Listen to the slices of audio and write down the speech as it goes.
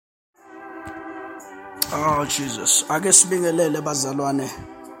Oh Jesus, ake sibingelele bazalwane.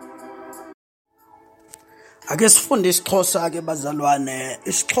 Ake sifunde isiXhosa ke bazalwane.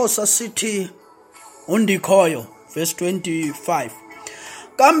 IsiXhosa sithi undikhoyo verse 25.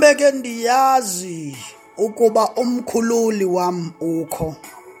 Kambe ke ndiyazi ukuba umkhululi wam ukho.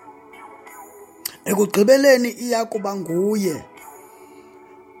 Ekugqibeleni iyakuba nguye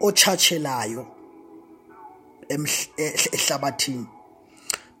otshатshelayo ehlabathini.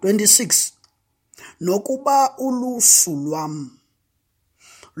 26. Nokuba ulusu lwam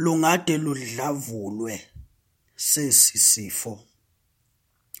lungade ludlavulwe sesi sifo,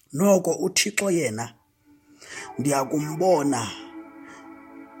 noko uThixo yena ndiyakumbona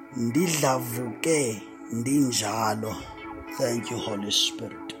ndidlavuke ndinjalo. Thank you, Holy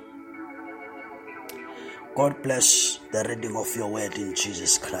Spirit. God bless the reading of your word in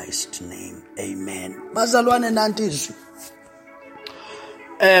Jesus Christ's name. Amen. Bazalwane nantizwi.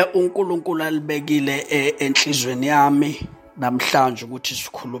 uNkulunkulu alibekile enhlizweni yami namhlanje ukuthi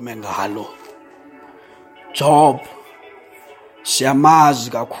sikhulume ngalo. Job. Siyamazi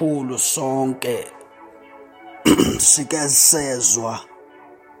kakhulu sonke sike sezwa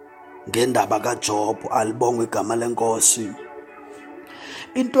ngendaba kaJob, alibonga igama lenkosi.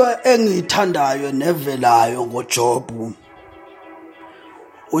 Into engiyithandayo nevelayo ngoJob,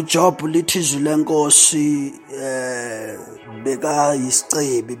 uJob lithi izwi lenkosi beka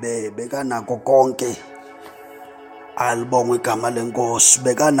yisicebi beka nako konke, alibonga igama lenkosi,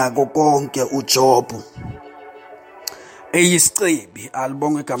 beka nako konke uJob eyisicebi,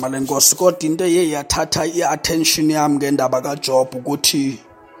 alibonga igama lenkosi. Kodwa into yathatha iattention yami ngendaba kaJob ukuthi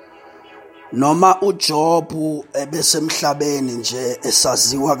noma uJob ebesemhlabeni nje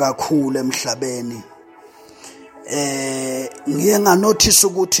esaziwa kakhulu emhlabeni, ngiye nganotice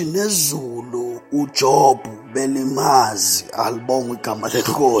ukuthi nezulu uJob belimazi, alibonga igama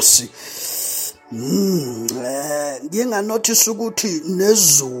lenkosi. Ngiye nganotice ukuthi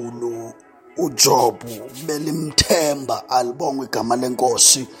nezulu uJob belimthemba, alibonga igama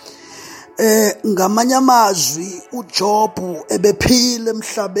lenkosi. Ngamanye amazwi uJob ebephila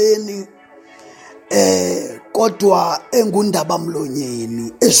emhlabeni kodwa engundaba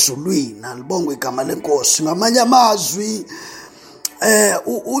mlonyeni ezulwini, alibonga igama lenkosi. Ngamanye amazwi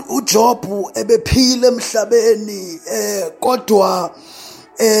uJob ebephila emhlabeni kodwa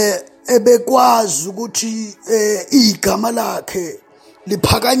ebekwazi ukuthi igama lakhe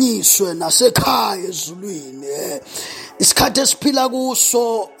liphakanyiswe nasekhaya ezulwini. Isikhathi esiphila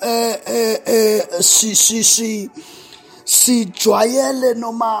kuso sijwayele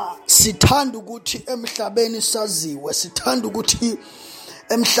noma sithanda ukuthi emhlabeni saziwe, sithanda ukuthi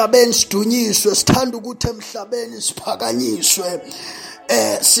emhlabeni sidunyiswe, sithanda ukuthi emhlabeni siphakanyiswe,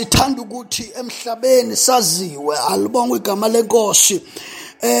 sithanda ukuthi emhlabeni saziwe, alibonga igama lenkosi.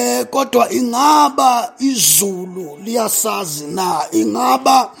 Kodwa ingaba izulu liyasazi na?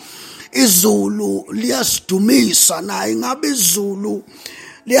 Ingaba izulu liyasidumisa na? Ingaba izulu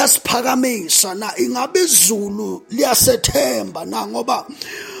liyasiphakamisa na? Ingaba izulu liyasethemba na? Ngoba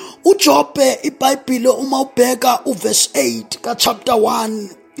uJob iBhayibheli uma ubheka uverse 8 ka chapter 1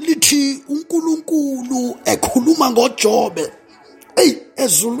 lithi uNkulunkulu ekhuluma ngoJob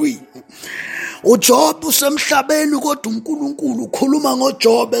ezulwini. uJob usemhlabeni kodwa uNkulunkulu ukhuluma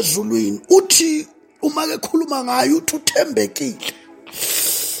ngoJob ezulwini. Uthi uma ke khuluma ngaye uthi uthembekile,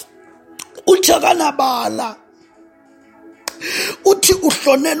 uthi akanabala, uthi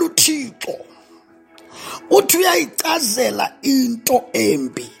uhlonela uThixo, uthi uyayicazela into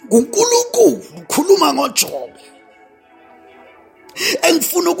embi. uNkulunkulu ukhuluma ngoJob.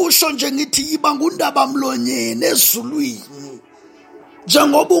 Engifuna ukusho nje ngithi yiba ngundaba mlonyeni ezulwini,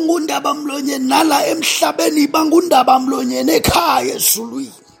 njengoba ungundaba mlonyeni nala emhlabeni, yiba ngundaba mlonyeni ekhaya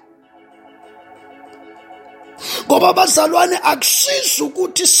ezulwini. Ngoba bazalwane, akusizi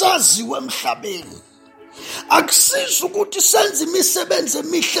ukuthi saziwe emhlabeni, akusizi ukuthi senze imisebenzi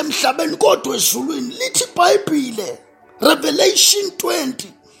emihle emhlabeni, kodwa ezulwini lithi iBhayibheli Revelation 20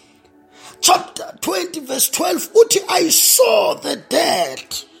 chapter 20 verse 12 uthi I saw the dead,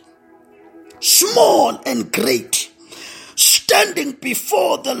 small and great, standing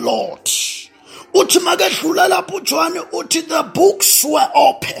before the Lord. Uthi makedlula lapho uJohane uthi the books were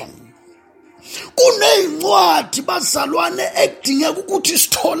open. Kuney'ncwadi bazalwane ekudingeka ukuthi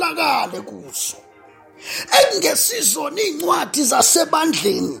sitholakale kuzo, ekungesizona iy'ncwadi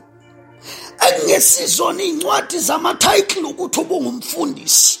zasebandleni, ekungesizona iy'ncwadi zama-title ukuthi ube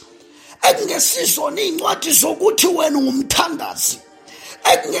ungumfundisi, ekungesizona iy'ncwadi zokuthi wena ungumthandazi,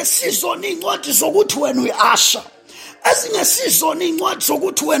 ekungesizona iy'ncwadi zokuthi wena uyi-asha, ezingesizona iy'ncwadi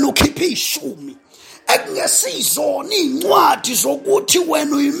zokuthi wena ukhiphe ishumi, ekungesizona incwadi zokuthi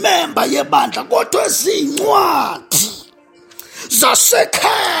wena uyimemba yebandla, kodwa ezincwadi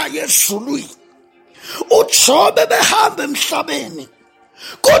zasekhaya ezulwini. uJobe behamba emhlabeni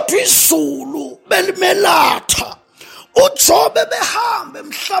kodwa izulu belimelatha. uJobe behamba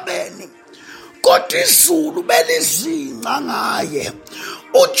emhlabeni kodwa izulu belizinca ngaye.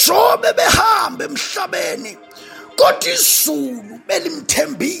 uJobe behamba emhlabeni kodwa izulu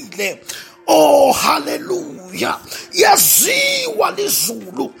belimthembile. Oh hallelujah, yaziwa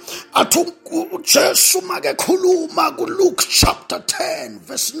lizulu. Athi uJesu make khuluma kuLuke chapter 10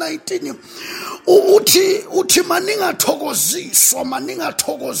 verse 19 uthi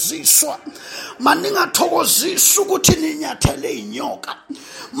maningathokoziswa ukuthi ninyathele inyoka,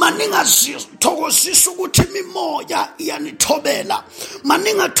 maningathokoziswa ukuthi imimoya iyanithobela,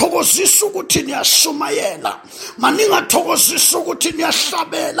 maningathokoziswa ukuthi niyashumayela, maningathokoziswa ukuthi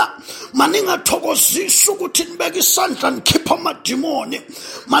niyahlabela, maningathokoziswa ukuthi nibeke isandla nikhipha amadimoni,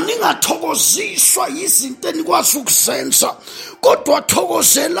 maningathokoziswa izinto enikwazi ukuzenza, kodwa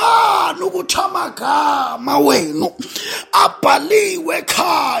thokozelani ukuthi amagama wenu abhaliwe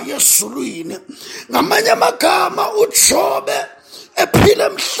ekhaya ezulwini. Ngamanye amagama, uJobe ephila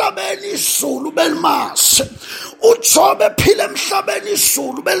emhlabeni izulu belimase. uJobe ephila emhlabeni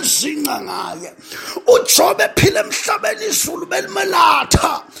izulu belizinca ngaye. uJobe ephila emhlabeni izulu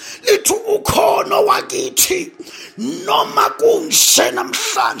belimelatha. Lithi ukhona wakithi noma kunje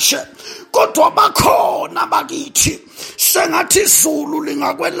namhlanje, kodwa bakhona bakithi. Sengathi izulu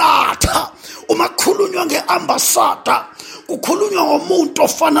lingakwelatha. Uma kukhulunywa ngeambassador, kukhulunywa ngomuntu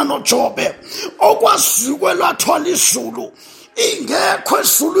ofana noJobe okwazi ukwelathwa lizulu. Ingekho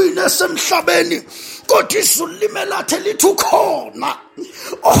ezulwini esemhlabeni, kodwa izulu limelathe lithi ukhona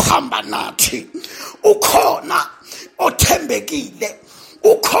ohamba nathi, ukhona othembekile,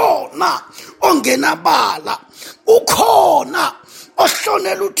 ukhona ongenabala, ukhona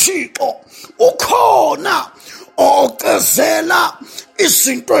ohlonela uThixo, ukhona ocezela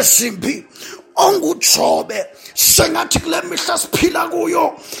izinto ezimbi. OnguJobe sengathi kule mihla siphila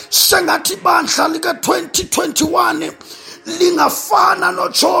kuyo, sengathi ibandla lika-2021 lingafana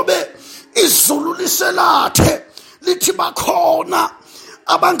noJobe. Izulu liselathe lithi bakhona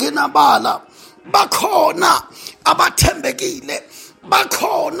abangenabala, bakhona abathembekile,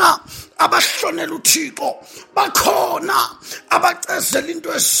 bakhona abahlonela uThixo, bakhona abacezela into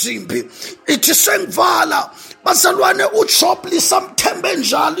ezimbi. Ithi sengivala bazalwane, uJobe lisamthembe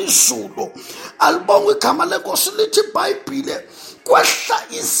njalo izulu. Alibonga igama lenkosi. Lithi iBhayibhile kwehla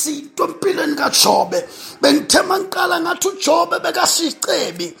izinto empilweni kaJobe. Bengithema ngiqala ngathi uJobe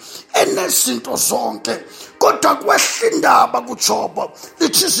bekasicebi enezinto zonke, kodwa kwehla indaba kuJobe.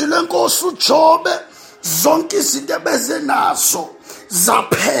 Lithi izwi lenkosi, uJobe zonke izinto ebezenazo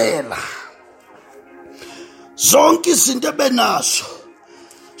zaphela. Zonke izinto ebenazo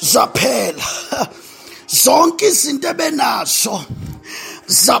zaphela. Zonke izinto ebenazo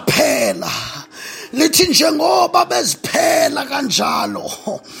zaphela. Lithi njengoba beziphela kanjalo,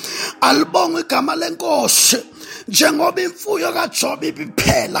 alibonga igama lenkosi, njengoba imfuyo kaJobe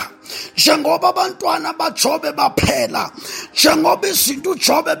ibiphela, njengoba abantwana baJobe baphela, njengoba izinto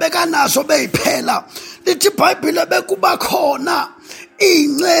uJobe bekanazo beyiphela, lithi iBhayibhile bekuba khona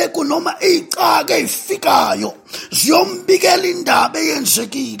inceku noma icaka ezifikayo ziyombikela indaba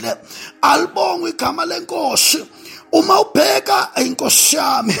eyenzekile. Alibonga igama lenkosi. Uma ubheka inkosi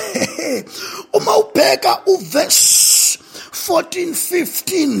yami, uma ubheka uverse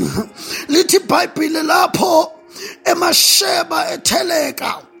 14-15, lithi iBhayibhile lapho eMasheba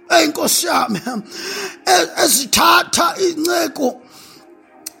etheleka, inkosi yami, ezithatha inceku.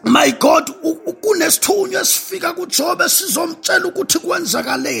 My God, kunesithunywa esifika kuJobe sizomtshela ukuthi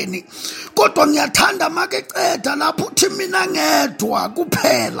kwenzakaleni, kodwa ngiyathanda make eceda lapho uthi mina ngedwa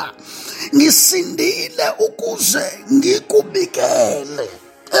kuphela ngisindile ukuze ngikubikele.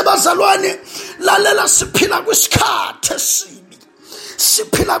 Ebazalwane, lalela, siphila kwisikhathi esibi,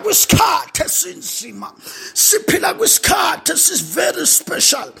 siphila kwisikhathi esinzima, siphila kwisikhathi very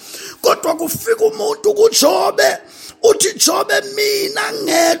special, kodwa kufika umuntu kuJobe uthi Jobe, mina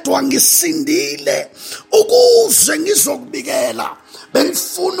ngedwa ngisindile ukuze ngizokubikela.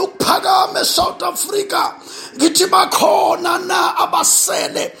 Bengifuna ukuphakama eSouth Africa ngithi bakhona na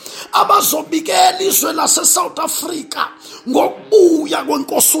abasele abazobikela izwe laseSouth Africa ngokubuya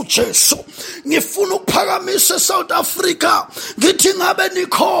kwenkosi uJesu. Ngifuna ukuphakamisa eSouth Africa ngithi ngabe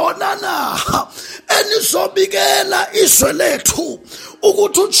nikhona na enizobikela izwe lethu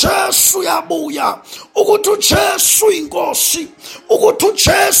ukuthi uJesu uyabuya, ukuthi uJesu inkosi, ukuthi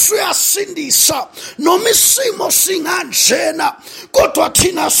uJesu uyasindisa. Noma isimo singanjena, kodwa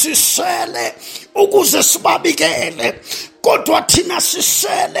thina sisele ukuze sibabikele, kodwa thina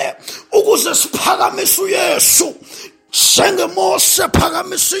sisele ukuze siphakamise uYesu. NjengeMose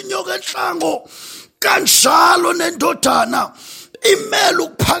ephakamisa inyoka enhlango, kanjalo nendodana imele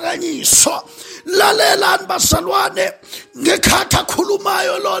ukuphakanyiswa. Lalelani bazalwane, ngekhathi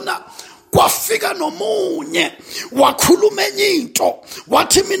akhulumayo lona, kwafika nomunye wakhuluma enye into,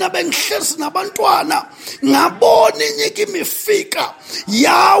 wathi mina bengihlezi nabantwana ngabona inyika imifika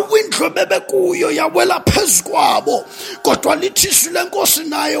yawa indlu bebekuyo yawela phezu kwabo, kodwa lithi izwi lenkosi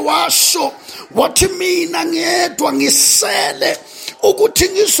naye washo wathi mina ngedwa ngisele ukuthi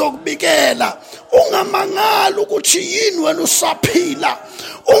ngizokubikela. Ungamangali ukuthi yini wena usaphila,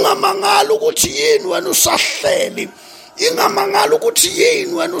 ungamangali ukuthi yini wena usahleli, ingamangali ukuthi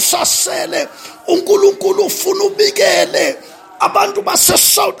yini wena usasele. uNkulunkulu ufuna ubikele abantu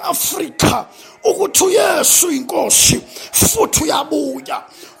base-South Africa ukuthi uYesu inkosi futhi uyabuya.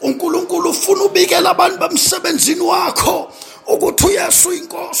 uNkulunkulu ufuna ubikela abantu bemsebenzini wakho ukuthi uYesu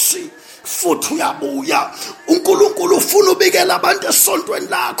inkosi futhi uyabuya. uNkulunkulu ufuna ubikela abantu esontweni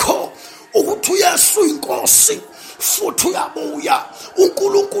lakho ukuthi uYesu inkosi futhi uyabuya.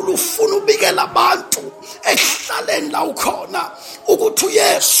 uNkulunkulu ufuna ubikela abantu ehlaleni la ukhona ukuthi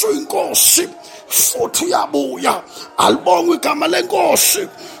uYesu inkosi futhi uyabuya. Alibonge igama lenkosi,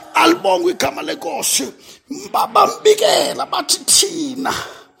 alibonge igama lenkosi. Babambikela bathi thina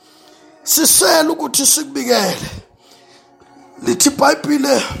sisele ukuthi sikubikele. Lithi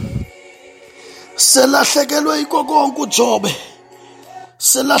iBhayibheli selahlekelwe yikho konke uJobe,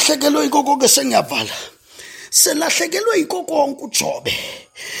 selahlekelwe yikho konke, sengiyavala, selahlekelwe yikho konke uJobe.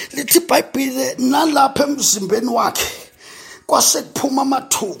 Lithi iBhayibheli nalapha emzimbeni wakhe kwase kuphuma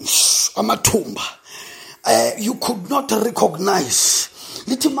amathumba, you could not recognize.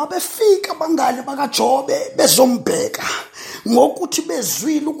 Lithi mabefika abangane bakaJobe bezombheka ngokuthi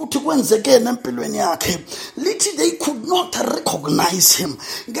bezwile ukuthi kwenzekene empilweni yakhe, lithi they could not recognize him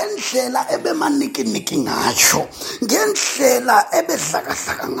ngendlela ebemanikiniki ngayo, ngendlela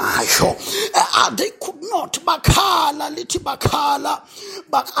ebedlakahlaka ngayo. They could not. Bakhala, lithi bakhala,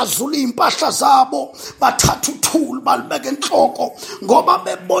 bakazula impahla zabo, bathatha uthuli balibeka enhloko ngoba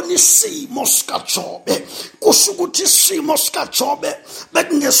bebona isimo sikaJobe. Kusho ukuthi isimo sikaJobe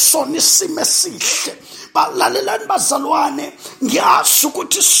bekungesona isimo esihle. Balalelani bazalwane, ngiyazi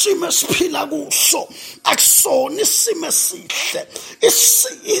ukuthi isimo esiphila kuso akusona isimo esihle.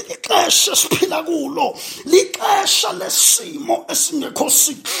 Ixesha esiphila kulo lixesha lesimo esingekho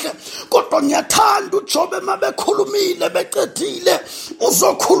sihle, kodwa ngiyathanda uJobe mabekhulumile beqedile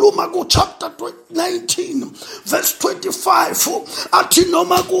uzokhuluma ku chapter 19 verse 25 athi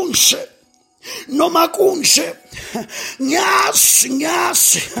noma kunje ngiyazi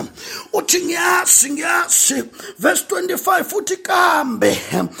uthi ngiyazi. Verse 25 uthi kambe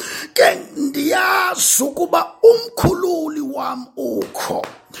ke ndiyazi ukuba umkhululi wami ukho,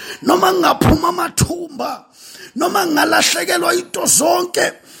 noma ngaphuma amathumba, noma ngalahlekelwa into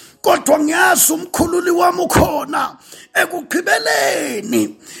zonke, kodwa ngiyazi umkhululi wami ukhona.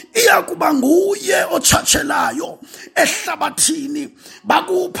 Ekugqibeleni iyakuba nguye othatshelayo ehlabathini.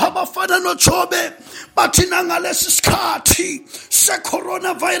 Bakupha abafana noJobe bathi nangalesi sikhathi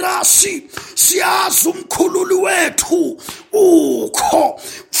se-coronavirus siyazi umkhululi wethu ukho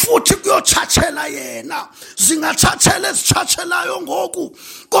futhi kuyothathela yena. Zingathathela ezithathelayo ngoku,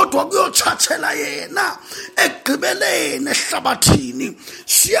 kodwa kuyothathela yena ekugqibeleni ehlabathini.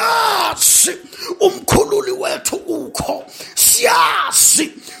 Siyazi umkhululi wethu ukho,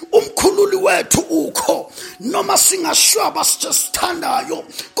 siyazi umkhululi wethu ukho, noma singashwaba sithandayo,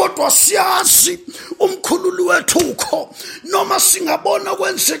 kodwa siyazi umkhululi wethu ukho. Noma singabona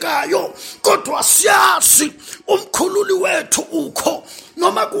kwenzekayo, kodwa siyazi umkhululi wethu ukho.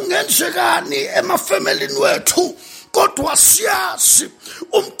 Noma kungenzekani emafemelini wethu, kodwa siyazi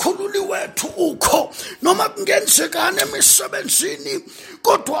umkhululi wethu ukho. Noma kungenzekani emisebenzini,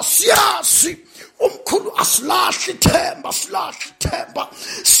 kodwa siyazi umkhulu. Asilahli themba,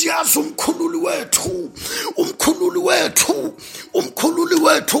 siyazi umkhululi wethu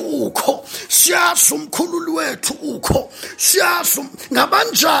ukho, siyazi umkhululi wethu ukho, siyazi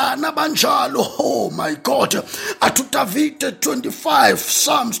ngabanjani abanjalo. Oh my God, atu David 25,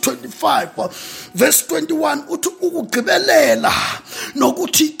 Psalms 25 verse 21 uthi ukugqibelela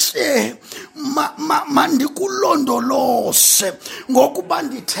nokuthi ke mandikulondoloze ngokuba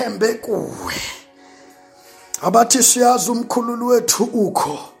ndithembe kuwe. Abathi siyazi umkhululi wethu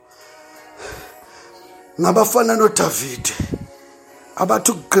ukho ngabafana noDavid,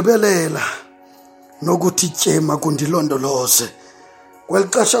 abathi ukugqibelela nokuthi tshema kundilondoloze.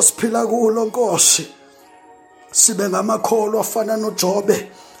 Kwelixesha siphila kulo Nkosi, sibe ngamakholwa afana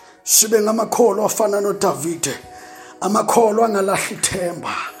noJobe, sibe ngamakholwa afana noDavide, amakholwa angalahli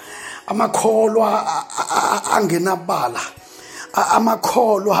ithemba, amakholwa angenabala,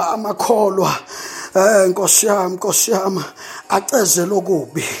 amakholwa Nkosi yami acezela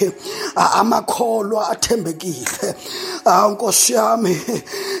okubi, amakholwa athembekile. Nkosi yami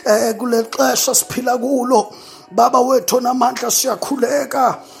kule xesha siphila kulo, Baba wethu onamandla,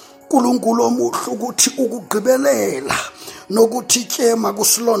 siyakhuleka uNkulunkulu omuhle ukuthi ukugqibelela nokuthi tyema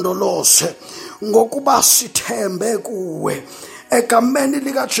kusilondoloze ngokuba sithembe kuwe. Egameni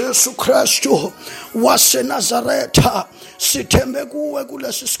likaJesu Kristu waseNazaretha, sithembe kuwe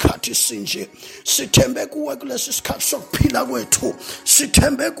kulesi sikhathi sinje, sithembe kuwe kulesi sikhathi sokuphila kwethu,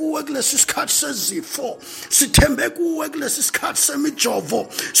 sithembe kuwe kulesi sikhathi sezifo, sithembe kuwe kulesi sikhathi semijovo,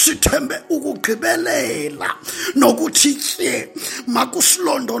 sithembe ukugqibelela nokuthi ke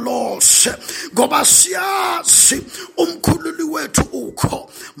makusilondoloze ngoba siyazi umkhululi wethu ukho.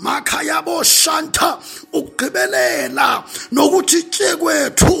 Makhaya boshanta ukugqibelela nokuthi tye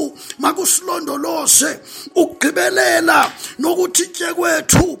kwethu makusilondoloze, ukugqibelela nokuthi tye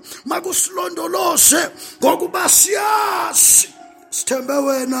kwethu makusilondoloze ngokuba siyazi sithembe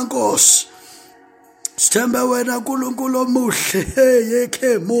wena Nkosi, sithembe wena Nkulunkulu omuhle.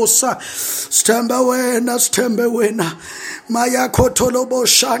 Yekhe Musa, sithembe wena mayakho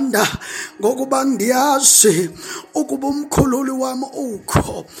tholoboshanda ngokuba ngiyazi ukuba umkhululi wami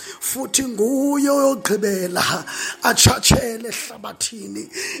ukho, futhi nguye oyogqibela atshatshele ehlabathini.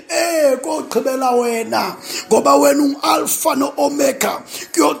 Kogqibela wena ngoba wena ungu-alpha no-omega,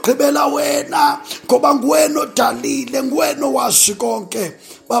 kuyogqibela wena ngoba nguwena odalile, nguwena owazi konke.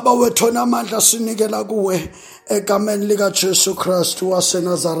 Baba wethu onamandla, sinikela kuwe egameni likaJesu Kristu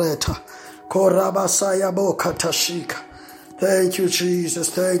waseNazaretha. Korabasaya bokhathashika. Thank you,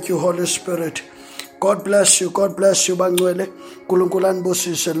 Jesus. Thank you, Holy Spirit. God bless you. God bless you, Bangcwele. Nkulunkulu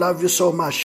anibusise. Love you so much.